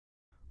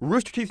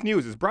Rooster Teeth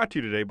News is brought to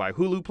you today by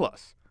Hulu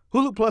Plus.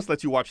 Hulu Plus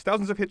lets you watch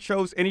thousands of hit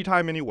shows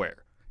anytime, anywhere.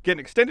 Get an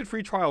extended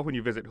free trial when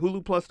you visit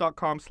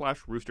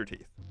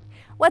huluplus.com/roosterteeth.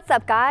 What's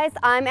up, guys?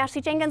 I'm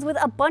Ashley Jenkins with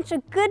a bunch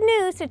of good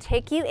news to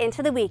take you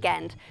into the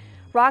weekend.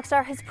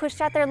 Rockstar has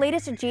pushed out their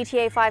latest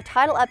GTA 5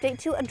 title update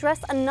to address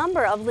a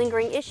number of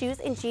lingering issues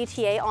in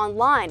GTA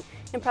Online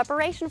in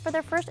preparation for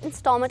their first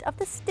installment of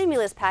the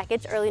stimulus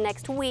package early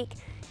next week,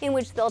 in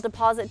which they'll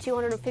deposit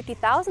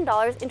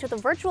 $250,000 into the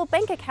virtual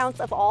bank accounts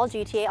of all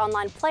GTA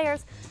Online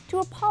players to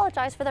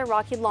apologize for their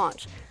rocky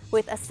launch,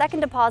 with a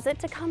second deposit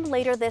to come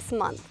later this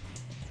month.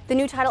 The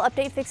new title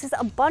update fixes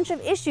a bunch of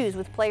issues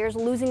with players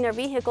losing their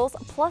vehicles,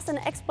 plus an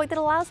exploit that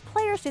allows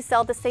players to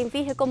sell the same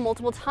vehicle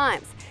multiple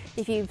times.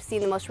 If you've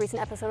seen the most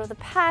recent episode of the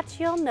patch,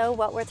 you'll know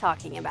what we're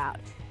talking about.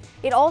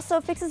 It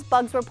also fixes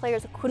bugs where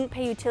players couldn't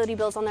pay utility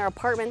bills on their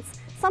apartments,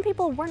 some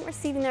people weren't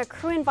receiving their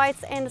crew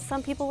invites, and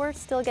some people were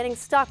still getting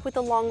stuck with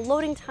the long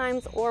loading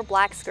times or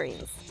black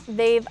screens.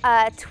 They've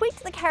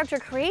tweaked the character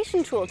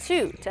creation tool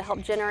too to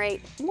help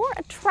generate more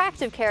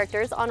attractive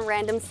characters on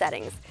random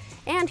settings.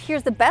 And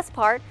here's the best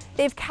part,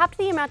 they've capped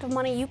the amount of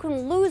money you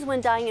can lose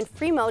when dying in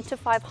free mode to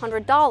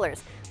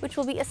 $500, which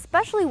will be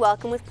especially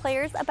welcome with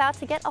players about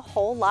to get a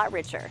whole lot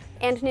richer.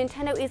 And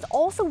Nintendo is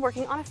also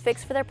working on a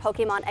fix for their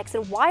Pokemon X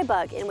and Y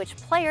bug, in which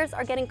players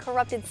are getting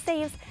corrupted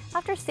saves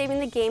after saving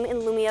the game in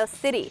Lumio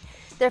City.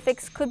 Their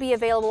fix could be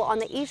available on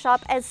the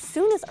eShop as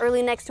soon as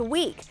early next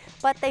week,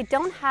 but they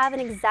don't have an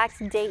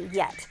exact date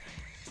yet.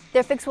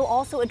 Their fix will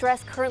also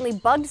address currently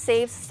bugged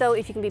saves, so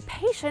if you can be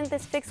patient,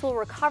 this fix will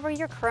recover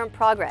your current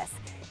progress.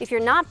 If you're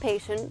not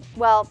patient,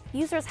 well,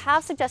 users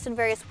have suggested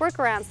various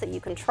workarounds that you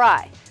can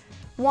try.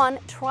 1.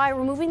 Try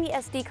removing the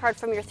SD card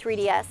from your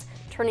 3DS,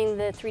 turning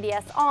the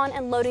 3DS on,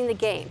 and loading the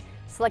game.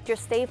 Select your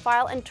save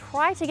file and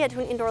try to get to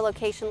an indoor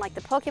location like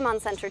the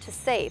Pokemon Center to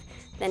save.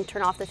 Then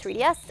turn off the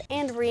 3DS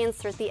and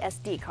reinsert the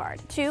SD card.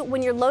 2.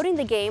 When you're loading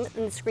the game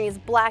and the screen is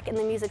black and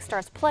the music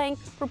starts playing,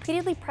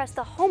 repeatedly press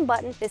the home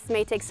button. This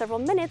may take several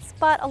minutes,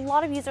 but a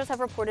lot of users have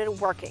reported it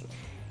working.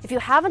 If you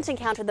haven't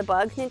encountered the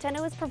bug,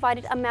 Nintendo has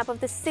provided a map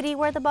of the city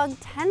where the bug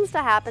tends to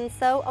happen,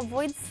 so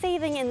avoid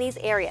saving in these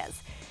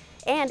areas.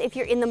 And if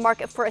you're in the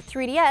market for a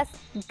 3DS,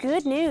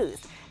 good news!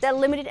 That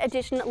limited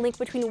edition Link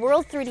Between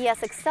Worlds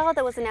 3DS XL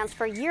that was announced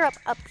for Europe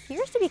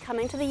appears to be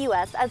coming to the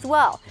US as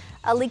well.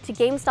 A leaked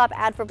GameStop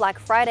ad for Black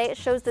Friday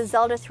shows the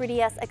Zelda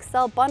 3DS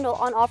XL bundle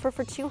on offer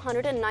for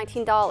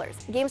 $219.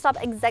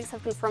 GameStop execs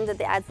have confirmed that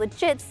the ad's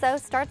legit, so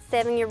start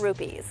saving your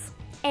rupees.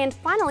 And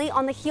finally,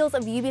 on the heels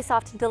of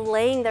Ubisoft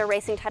delaying their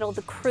racing title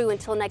The Crew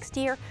until next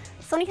year,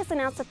 Sony has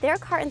announced that their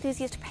car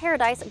enthusiast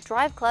paradise,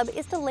 Drive Club,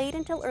 is delayed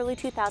until early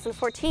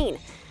 2014.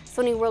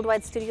 Sony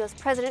Worldwide Studios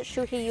president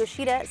Shuhei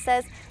Yoshida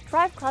says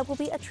Drive Club will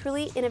be a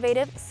truly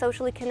innovative,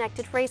 socially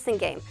connected racing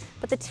game,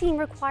 but the team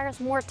requires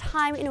more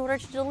time in order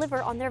to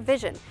deliver on their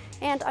vision,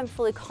 and I'm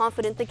fully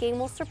confident the game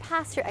will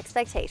surpass your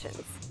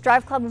expectations.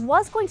 Drive Club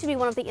was going to be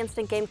one of the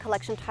Instant Game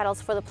Collection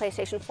titles for the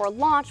PlayStation 4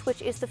 launch,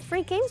 which is the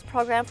free games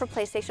program for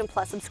PlayStation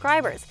Plus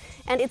subscribers,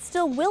 and it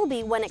still will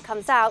be when it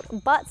comes out,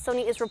 but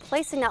Sony is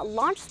replacing that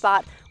launch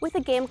spot with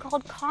a game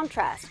called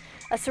Contrast,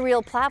 a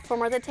surreal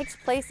platformer that takes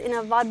place in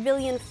a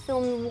vaudevillian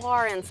film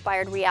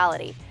noir-inspired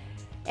reality.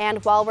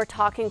 And while we're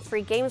talking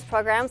free games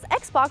programs,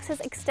 Xbox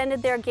has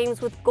extended their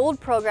Games with Gold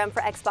program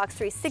for Xbox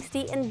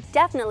 360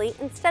 indefinitely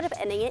instead of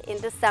ending it in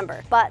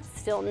December. But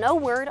still no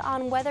word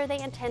on whether they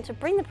intend to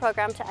bring the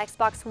program to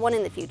Xbox One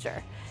in the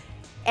future.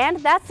 And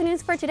that's the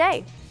news for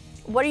today.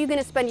 What are you going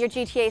to spend your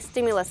GTA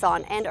stimulus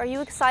on? And are you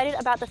excited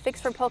about the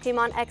fix for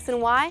Pokemon X and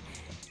Y?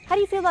 How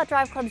do you feel about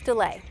Drive Club's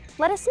delay?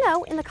 Let us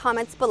know in the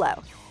comments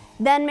below.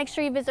 Then make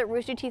sure you visit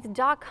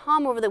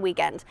roosterteeth.com over the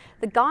weekend.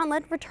 The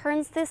Gauntlet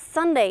returns this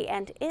Sunday,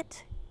 and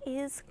it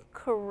is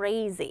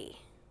crazy.